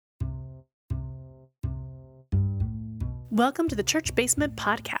Welcome to the Church Basement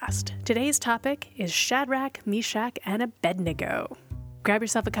Podcast. Today's topic is Shadrach, Meshach, and Abednego. Grab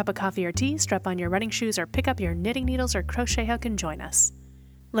yourself a cup of coffee or tea, strap on your running shoes, or pick up your knitting needles or crochet hook and join us.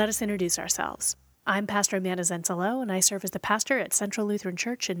 Let us introduce ourselves. I'm Pastor Amanda Zenzalo, and I serve as the pastor at Central Lutheran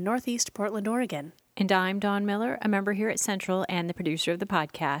Church in Northeast Portland, Oregon. And I'm Dawn Miller, a member here at Central and the producer of the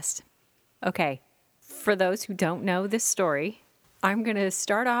podcast. Okay, for those who don't know this story, I'm going to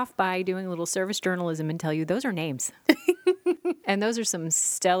start off by doing a little service journalism and tell you those are names. And those are some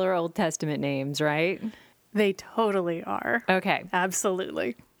stellar Old Testament names, right? They totally are. Okay.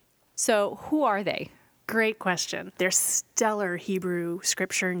 Absolutely. So who are they? Great question. They're stellar Hebrew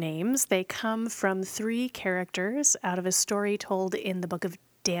scripture names. They come from three characters out of a story told in the book of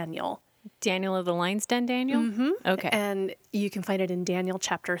Daniel. Daniel of the Lion's Den, Daniel? Mm-hmm. Okay. And you can find it in Daniel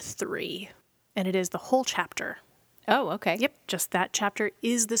chapter 3. And it is the whole chapter. Oh, okay. Yep, just that chapter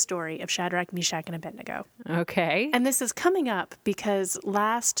is the story of Shadrach, Meshach, and Abednego. Okay. And this is coming up because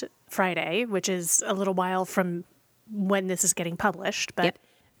last Friday, which is a little while from when this is getting published, but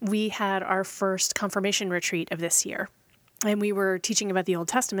we had our first confirmation retreat of this year. And we were teaching about the Old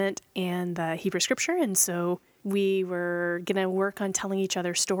Testament and the Hebrew Scripture, and so we were going to work on telling each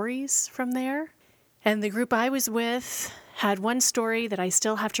other stories from there. And the group I was with had one story that I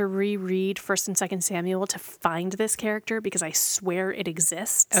still have to reread 1st and 2nd Samuel to find this character because I swear it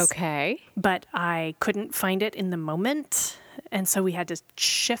exists. Okay. But I couldn't find it in the moment. And so we had to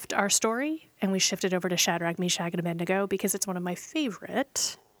shift our story, and we shifted over to Shadrach, Meshach, and Abednego because it's one of my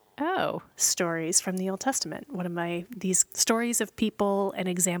favorite stories from the Old Testament. These stories of people and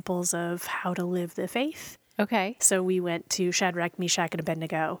examples of how to live the faith. Okay. So we went to Shadrach, Meshach, and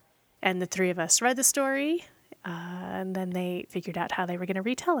Abednego, and the three of us read the story, and then they figured out how they were going to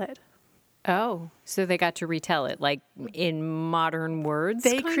retell it. Oh, so they got to retell it, like in modern words?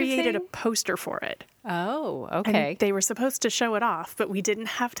 They created a poster for it. Oh, okay. And they were supposed to show it off, but we didn't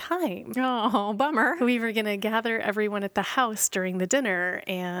have time. Oh, bummer. We were going to gather everyone at the house during the dinner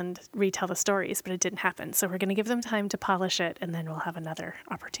and retell the stories, but it didn't happen. So we're going to give them time to polish it, and then we'll have another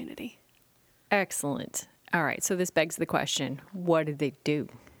opportunity. Excellent. All right, so this begs the question, what did they do?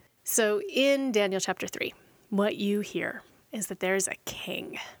 So in Daniel chapter 3, what you hear is that there's a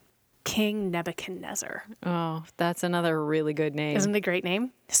king, King Nebuchadnezzar. Oh, that's another really good name. Isn't it a great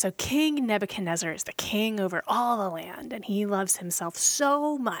name? So King Nebuchadnezzar is the king over all the land, and he loves himself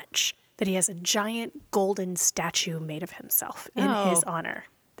so much that he has a giant golden statue made of himself in his honor.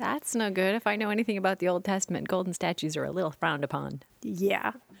 That's no good. If I know anything about the Old Testament, golden statues are a little frowned upon.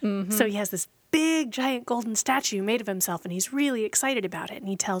 Yeah. Mm-hmm. So he has this big, giant golden statue made of himself, and he's really excited about it. And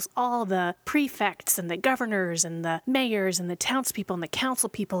he tells all the prefects and the governors and the mayors and the townspeople and the council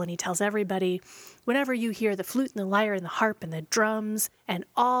people, and he tells everybody, whenever you hear the flute and the lyre and the harp and the drums and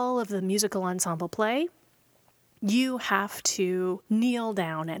all of the musical ensemble play, you have to kneel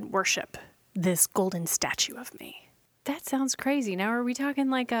down and worship this golden statue of me. That sounds crazy. Now, are we talking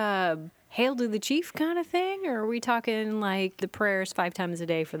like a Hail to the Chief kind of thing? Or are we talking like the prayers 5 times a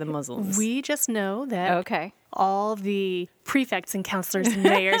day for the Muslims? We just know that all the prefects and counselors and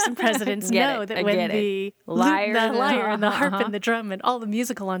mayors and presidents know that when the lyre and the harp and the drum and all the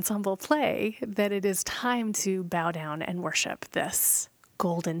musical ensemble play, that it is time to bow down and worship this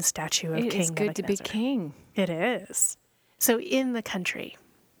golden statue of King Nebuchadnezzar. It is good to be king. It is. So in the country,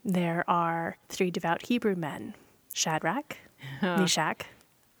 there are 3 devout Hebrew men, Shadrach, Meshach,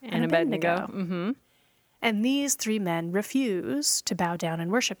 and Abednego. Mm-hmm. And these 3 men refuse to bow down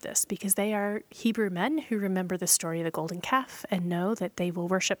and worship this because they are Hebrew men who remember the story of the golden calf and know that they will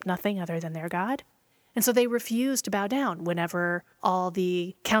worship nothing other than their God. And so they refuse to bow down whenever all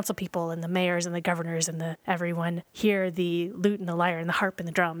the council people and the mayors and the governors and everyone hear the lute and the lyre and the harp and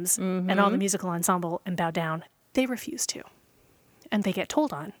the drums and all the musical ensemble and bow down. They refuse to. And they get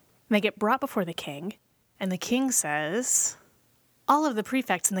told on. And they get brought before the king. And the king says, all of the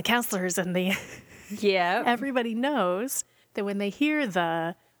prefects and the counselors and everybody knows that when they hear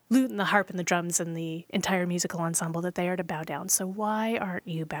the lute and the harp and the drums and the entire musical ensemble that they are to bow down. So why aren't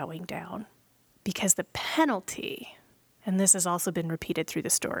you bowing down? Because the penalty, and this has also been repeated through the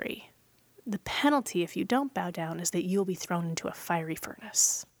story, the penalty if you don't bow down is that you'll be thrown into a fiery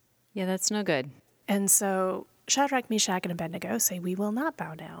furnace. Yeah, that's no good. And so Shadrach, Meshach, and Abednego say, we will not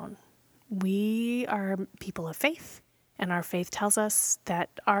bow down. We are people of faith, and our faith tells us that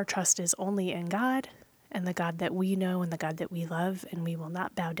our trust is only in God and the God that we know and the God that we love, and we will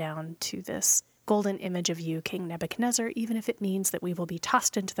not bow down to this golden image of you, King Nebuchadnezzar, even if it means that we will be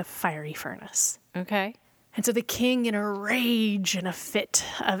tossed into the fiery furnace. Okay. And so the king, in a rage and a fit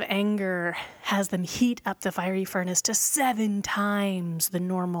of anger, has them heat up the fiery furnace to 7 times the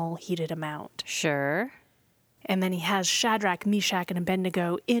normal heated amount. Sure. And then he has Shadrach, Meshach, and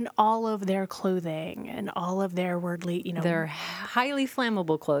Abednego in all of their clothing and all of their worldly, They're highly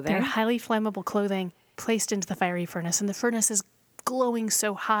flammable clothing. their highly flammable clothing placed into the fiery furnace. And the furnace is glowing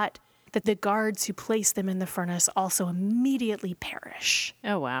so hot that the guards who place them in the furnace also immediately perish.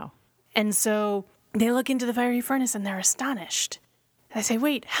 Oh, wow. And so they look into the fiery furnace and they're astonished. They say,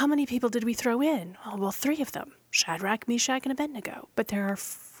 wait, how many people did we throw in? Oh, well, 3 of them, Shadrach, Meshach, and Abednego. But there are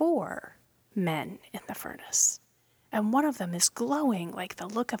 4 men in the furnace. And one of them is glowing like the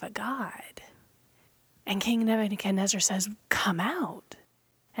look of a god. And King Nebuchadnezzar says, come out.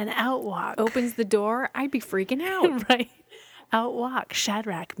 And out walk. Opens the door, I'd be freaking out. Right. Out walk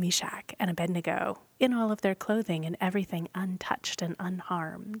Shadrach, Meshach, and Abednego in all of their clothing and everything untouched and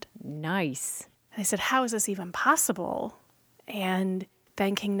unharmed. Nice. And I said, how is this even possible? And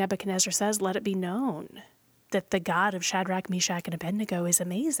then King Nebuchadnezzar says, let it be known that the God of Shadrach, Meshach, and Abednego is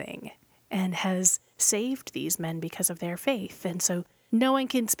amazing and has saved these men because of their faith. And so no one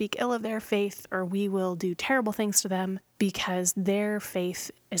can speak ill of their faith, or we will do terrible things to them, because their faith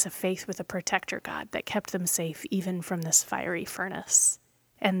is a faith with a protector God that kept them safe even from this fiery furnace.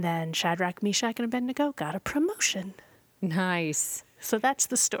 And then Shadrach, Meshach, and Abednego got a promotion. Nice. So that's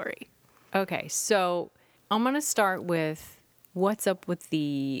the story. Okay, so I'm going to start with what's up with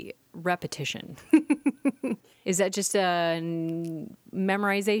the repetition. Is that just a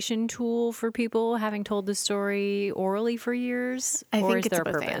memorization tool for people having told the story orally for years? I or think is it's there a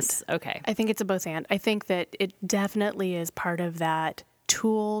both purpose? and. Okay. I think it's a both and. I think that it definitely is part of that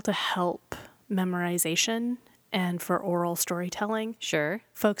tool to help memorization and for oral storytelling. Sure.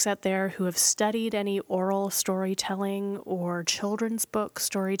 Folks out there who have studied any oral storytelling or children's book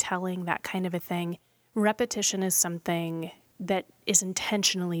storytelling, that kind of a thing, repetition is something that is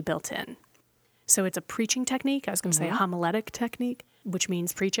intentionally built in. So it's a preaching technique. I was going to say a homiletic technique, which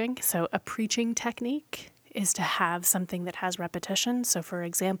means preaching. So a preaching technique is to have something that has repetition. So for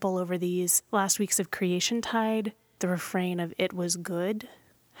example, over these last weeks of Creation Tide, the refrain of "it was good"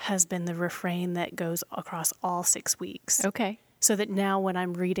 has been the refrain that goes across all 6 weeks. Okay. So that now when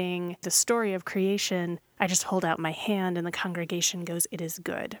I'm reading the story of creation, I just hold out my hand and the congregation goes, "It is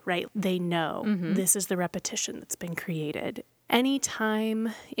good," right? They know this is the repetition that's been created. Any time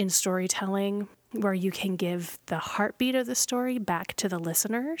in storytelling where you can give the heartbeat of the story back to the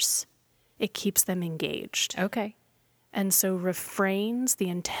listeners, it keeps them engaged. Okay. And so refrains, the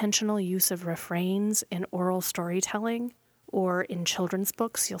intentional use of refrains in oral storytelling or in children's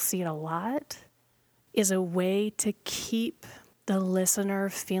books, you'll see it a lot, is a way to keep the listener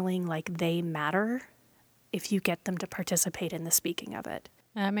feeling like they matter if you get them to participate in the speaking of it.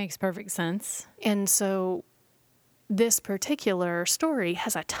 That makes perfect sense. And so this particular story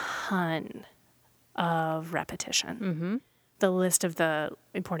has a ton of repetition. The list of the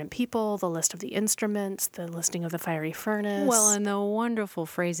important people, the list of the instruments, the listing of the fiery furnace. Well, and the wonderful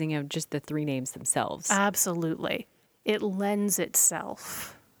phrasing of just the 3 names themselves. Absolutely. It lends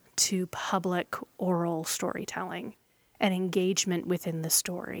itself to public oral storytelling and engagement within the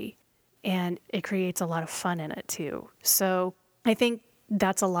story. And it creates a lot of fun in it too. So I think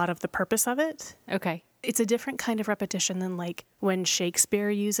that's a lot of the purpose of it. Okay. It's a different kind of repetition than like when Shakespeare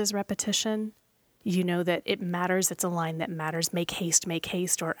uses repetition. You know that it matters. It's a line that matters. Make haste,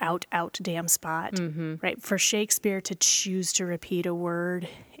 or out, damn spot. Right? For Shakespeare to choose to repeat a word,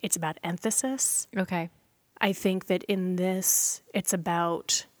 it's about emphasis. Okay. I think that in this, it's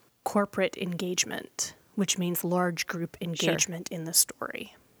about corporate engagement, which means large group engagement in the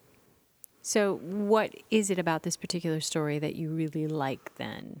story. So what is it about this particular story that you really like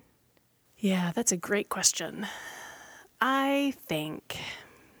then? Yeah, that's a great question. I think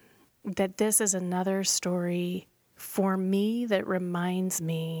that this is another story for me that reminds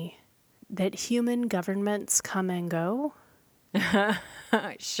me that human governments come and go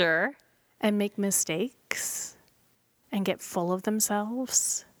Sure. and make mistakes and get full of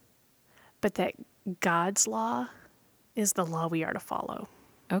themselves, but that God's law is the law we are to follow.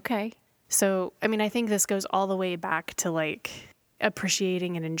 Okay. So, I mean, I think this goes all the way back to like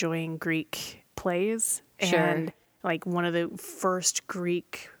appreciating and enjoying Greek plays. Sure. And like one of the first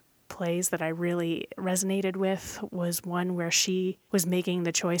Greek plays that I really resonated with was one where she was making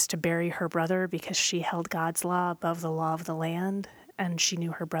the choice to bury her brother because she held God's law above the law of the land, and she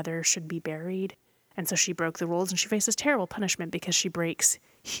knew her brother should be buried. And so she broke the rules, and she faces terrible punishment because she breaks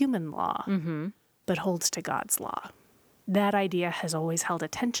human law, but holds to God's law. That idea has always held a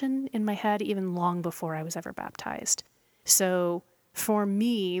tension in my head, even long before I was ever baptized. So for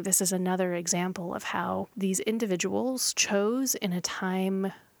me, this is another example of how these individuals chose in a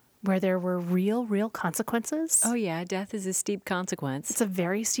time where there were real consequences. Oh, yeah. Death is a steep consequence. It's a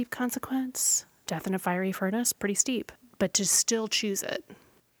very steep consequence. death in a fiery furnace, pretty steep. But to still choose it,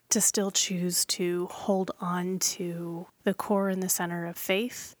 to still choose to hold on to the core and the center of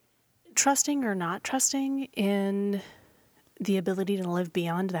faith, trusting or not trusting in the ability to live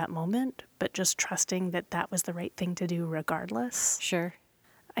beyond that moment, but just trusting that that was the right thing to do regardless. Sure.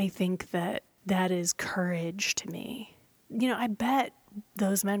 I think that that is courage to me. I bet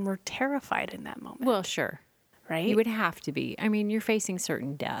those men were terrified in that moment. Well, sure. Right? You would have to be. I mean, you're facing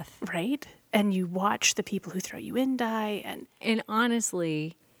certain death. Right? And you watch the people who throw you in die. And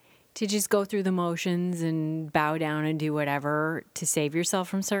honestly, to just go through the motions and bow down and do whatever to save yourself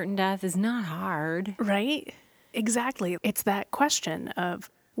from certain death is not hard. Right? Exactly. It's that question of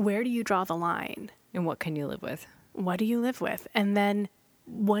where do you draw the line? And what can you live with? What do you live with? And then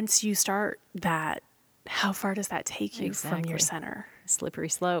once you start that, how far does that take you from your center? Slippery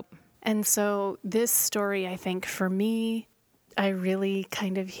slope. And so this story, I think for me, I really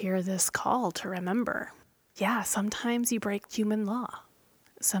kind of hear this call to remember. Yeah, sometimes you break human law.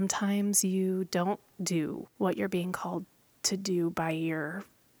 Sometimes you don't do what you're being called to do by your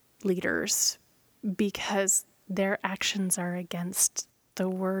leaders because their actions are against the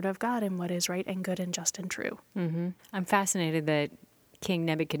word of God and what is right and good and just and true. Mm-hmm. I'm fascinated that King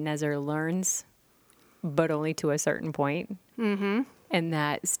Nebuchadnezzar learns, but only to a certain point. Mm-hmm. And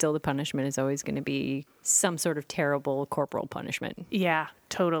that still the punishment is always going to be some sort of terrible corporal punishment. Yeah,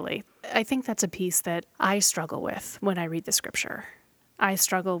 totally. I think that's a piece that I struggle with when I read the scripture. I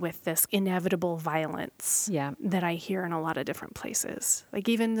struggle with this inevitable violence that I hear in a lot of different places. Like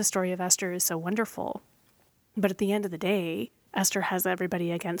even the story of Esther is so wonderful. But at the end of the day, Esther has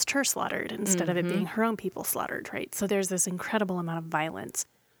everybody against her slaughtered instead of it being her own people slaughtered, right? So there's this incredible amount of violence.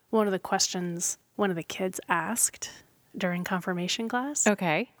 One of the questions one of the kids asked during confirmation class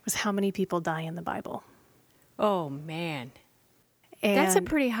was how many people die in the Bible? Oh, man. And that's a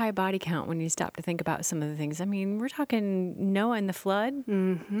pretty high body count when you stop to think about some of the things. I mean, we're talking Noah and the flood.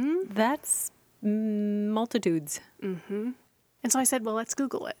 Mm-hmm. That's multitudes. Mm-hmm. And so I said, well, let's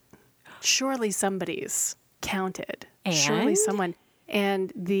Google it. Surely somebody's counted. And? Surely someone.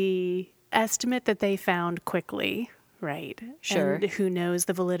 And the estimate that they found quickly, right? Sure. And who knows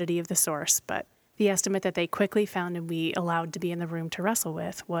the validity of the source, but the estimate that they quickly found and we allowed to be in the room to wrestle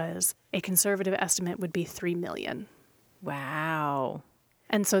with was a conservative estimate would be 3 million. Wow.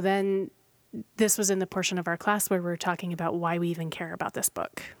 And so then this was in the portion of our class where we were talking about why we even care about this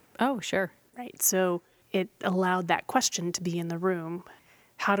book. Oh, sure. Right. So it allowed that question to be in the room.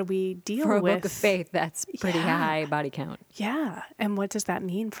 How do we deal for a with book of faith? That's pretty high body count. Yeah. And what does that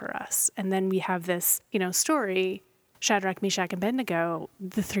mean for us? And then we have this, story, Shadrach, Meshach, and Abednego.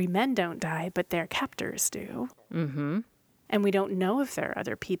 The 3 men don't die, but their captors do. Mm-hmm. And we don't know if there are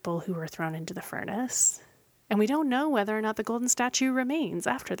other people who were thrown into the furnace. And we don't know whether or not the golden statue remains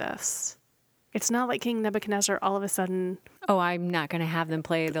after this. It's not like King Nebuchadnezzar all of a sudden... Oh, I'm not going to have them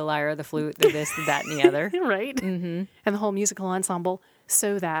play the lyre, the flute, the this, the that, and the other. Right? Mm-hmm. And the whole musical ensemble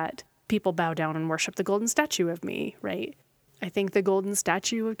so that people bow down and worship the golden statue of me, right? I think the golden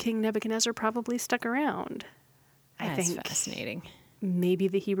statue of King Nebuchadnezzar probably stuck around. That's I think fascinating. Maybe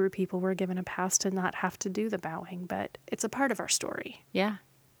the Hebrew people were given a pass to not have to do the bowing, but it's a part of our story. Yeah.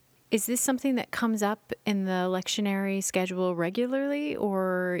 Is this something that comes up in the lectionary schedule regularly,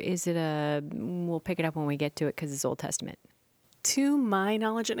 or is it we'll pick it up when we get to it because it's Old Testament? To my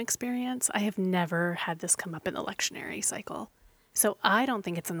knowledge and experience, I have never had this come up in the lectionary cycle. So I don't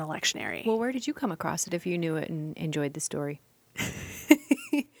think it's in the lectionary. Well, where did you come across it if you knew it and enjoyed the story?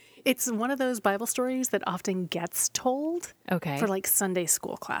 It's one of those Bible stories that often gets told for like Sunday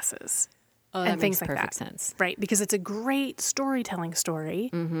school classes. Oh, and that things makes like perfect that. sense. Right, because it's a great storytelling story.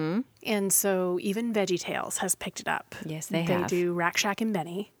 Mm-hmm. And so even VeggieTales has picked it up. Yes, they They have. do Rack, Shack, and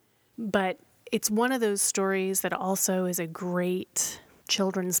Benny. But it's one of those stories that also is a great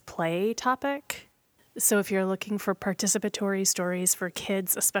children's play topic. So if you're looking for participatory stories for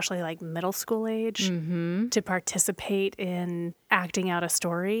kids, especially like middle school age, to participate in acting out a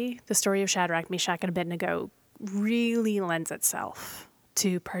story, the story of Shadrach, Meshach, and Abednego really lends itself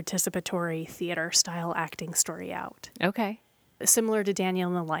to participatory theater-style acting story out. Okay. Similar to Daniel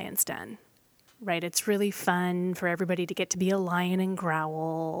in the Lion's Den, right? It's really fun for everybody to get to be a lion and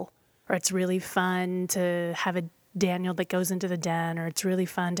growl, or it's really fun to have a Daniel that goes into the den, or it's really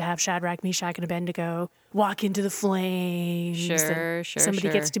fun to have Shadrach, Meshach, and Abednego walk into the flames. Sure. Somebody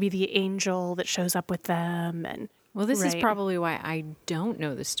gets to be the angel that shows up with them. And well, this is probably why I don't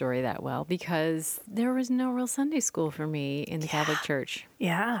know the story that well, because there was no real Sunday school for me in the Catholic Church.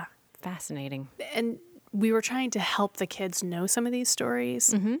 Yeah. Fascinating. And we were trying to help the kids know some of these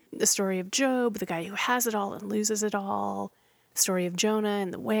stories. The story of Job, the guy who has it all and loses it all. story of Jonah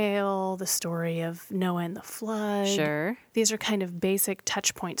and the whale, the story of Noah and the flood. Sure. These are kind of basic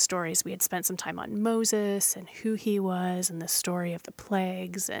touch point stories. We had spent some time on Moses and who he was and the story of the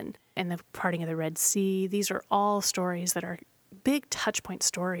plagues and the parting of the Red Sea. These are all stories that are big touch point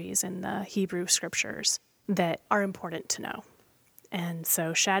stories in the Hebrew scriptures that are important to know. And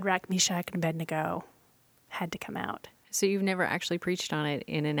so Shadrach, Meshach, and Abednego had to come out. So you've never actually preached on it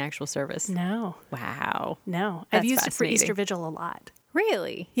in an actual service? No. Wow. No. That's I've used it for fascinating. Easter Vigil a lot.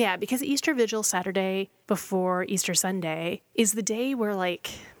 Really? Yeah, because Easter Vigil, Saturday before Easter Sunday, is the day where, like,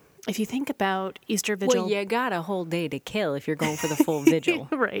 if you think about Easter Vigil... Well, you got a whole day to kill if you're going for the full vigil.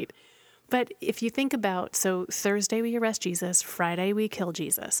 Right. But if you think about, so Thursday we arrest Jesus, Friday we kill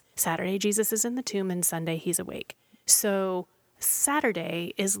Jesus, Saturday Jesus is in the tomb, and Sunday he's awake. So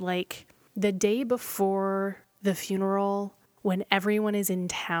Saturday is like the day before the funeral when everyone is in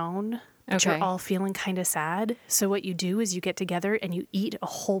town, but Okay. you're all feeling kind of sad. So what you do is you get together and you eat a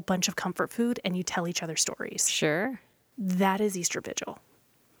whole bunch of comfort food and you tell each other stories. Sure. That is Easter Vigil.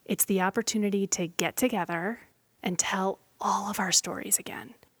 It's the opportunity to get together and tell all of our stories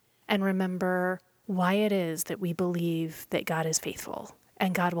again and remember why it is that we believe that God is faithful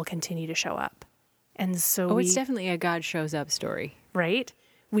and God will continue to show up. And so It's definitely a God shows up story. right?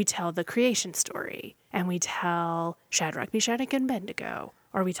 We tell the creation story, and we tell Shadrach, Meshach, and Abednego,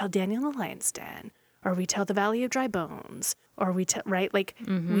 or we tell Daniel in the lion's den, or we tell the Valley of Dry Bones, or we tell, right? Like,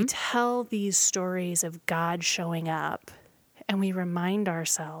 we tell these stories of God showing up, and we remind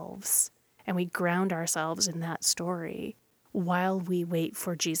ourselves, and we ground ourselves in that story while we wait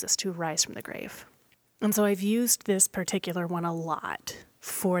for Jesus to rise from the grave. And so I've used this particular one a lot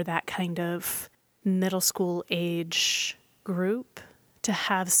for that kind of middle school age group to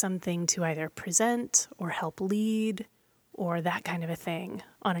have something to either present or help lead or that kind of a thing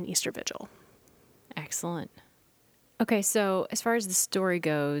on an Easter Vigil. Excellent. Okay, so as far as the story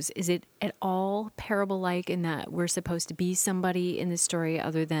goes, is it at all parable-like in that we're supposed to be somebody in the story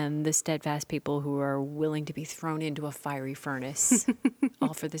other than the steadfast people who are willing to be thrown into a fiery furnace,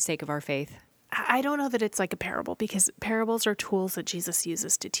 all for the sake of our faith? I don't know that it's like a parable because parables are tools that Jesus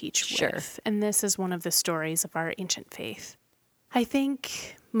uses to teach Sure. with. And this is one of the stories of our ancient faith. I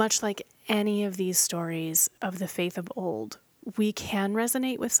think, much like any of these stories of the faith of old, we can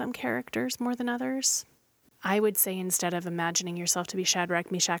resonate with some characters more than others. I would say instead of imagining yourself to be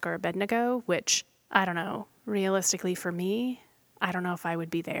Shadrach, Meshach, or Abednego, which, I don't know, realistically for me, I don't know if I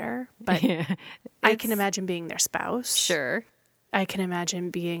would be there, but I can imagine being their spouse. Sure. I can imagine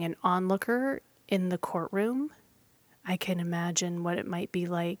being an onlooker in the courtroom. I can imagine what it might be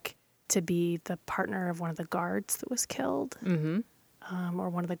like to be the partner of one of the guards that was killed, or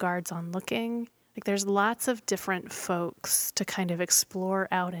one of the guards on looking. Like, there's lots of different folks to kind of explore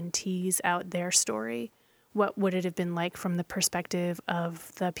out and tease out their story. What would it have been like from the perspective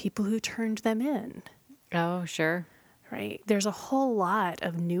of the people who turned them in, Oh, sure. right? There's a whole lot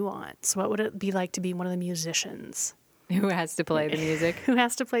of nuance. What would it be like to be one of the musicians Who has to play the music? who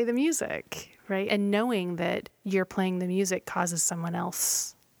has to play the music, right? And knowing that you're playing the music causes someone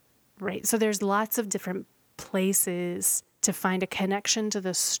else, right? So there's lots of different places to find a connection to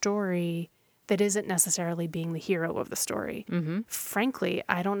the story that isn't necessarily being the hero of the story. Frankly,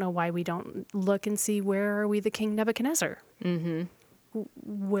 I don't know why we don't look and see, where are we the King Nebuchadnezzar?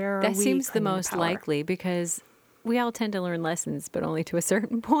 Where are That we seems the claiming most power? likely because we all tend to learn lessons, but only to a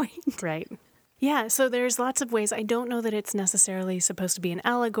certain point. Right. Yeah, so there's lots of ways. I don't know that it's necessarily supposed to be an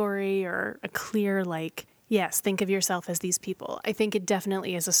allegory or a clear, like, yes, think of yourself as these people. I think it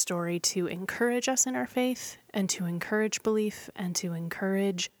definitely is a story to encourage us in our faith and to encourage belief and to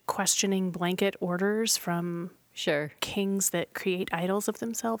encourage questioning blanket orders from Sure. kings that create idols of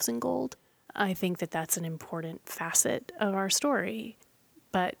themselves in gold. I think that that's an important facet of our story.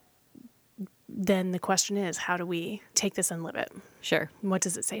 But then the question is, how do we take this and live it? Sure. What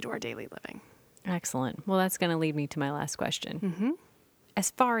does it say to our daily living? Excellent. Well, that's going to lead me to my last question.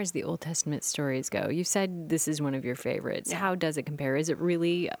 As far as the Old Testament stories go, you said this is one of your favorites. Yeah. How does it compare? Is it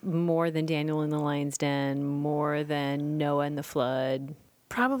really more than Daniel in the lion's den, more than Noah and the flood?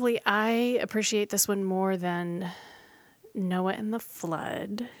 Probably I appreciate this one more than Noah and the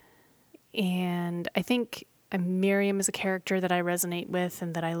flood. And I think Miriam is a character that I resonate with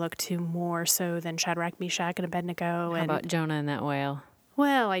and that I look to more so than Shadrach, Meshach, and Abednego. How about Jonah and that whale?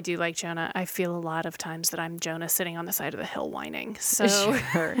 Well, I do like Jonah. I feel a lot of times that I'm Jonah sitting on the side of the hill whining. So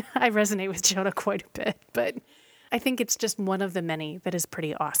Sure. I resonate with Jonah quite a bit. But I think it's just one of the many that is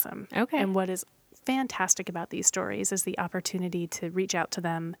pretty awesome. Okay. And what is fantastic about these stories is the opportunity to reach out to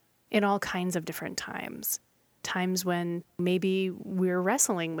them in all kinds of different times. Times when maybe we're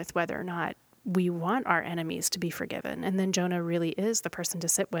wrestling with whether or not we want our enemies to be forgiven. And then Jonah really is the person to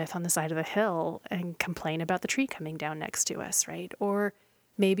sit with on the side of the hill and complain about the tree coming down next to us, right? Or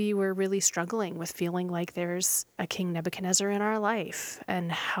maybe we're really struggling with feeling like there's a King Nebuchadnezzar in our life.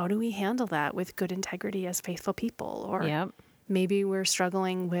 And how do we handle that with good integrity as faithful people? Or maybe we're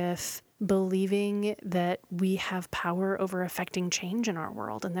struggling with believing that we have power over affecting change in our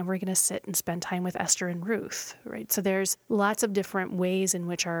world. And then we're going to sit and spend time with Esther and Ruth, right? So there's lots of different ways in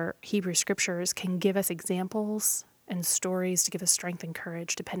which our Hebrew scriptures can give us examples and stories to give us strength and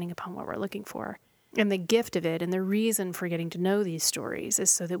courage, depending upon what we're looking for. And the gift of it and the reason for getting to know these stories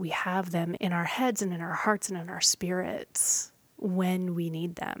is so that we have them in our heads and in our hearts and in our spirits when we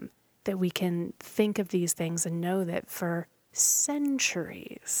need them, that we can think of these things and know that for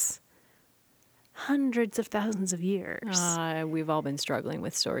centuries, hundreds of thousands of years. We've all been struggling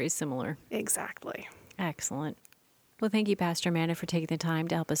with stories similar. Exactly. Excellent. Well, thank you, Pastor Amanda, for taking the time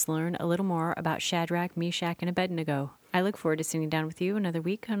to help us learn a little more about Shadrach, Meshach, and Abednego. I look forward to sitting down with you another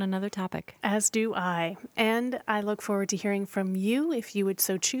week on another topic. As do I. And I look forward to hearing from you. If you would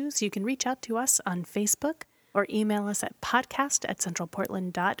so choose, you can reach out to us on Facebook or email us at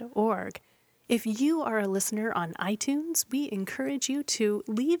podcast@centralportland.org. If you are a listener on iTunes, we encourage you to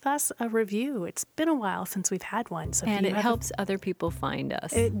leave us a review. It's been a while since we've had one. And it helps other people find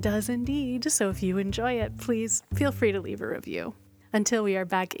us. It does indeed. So if you enjoy it, please feel free to leave a review. Until we are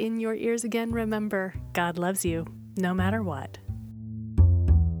back in your ears again, remember, God loves you, no matter what.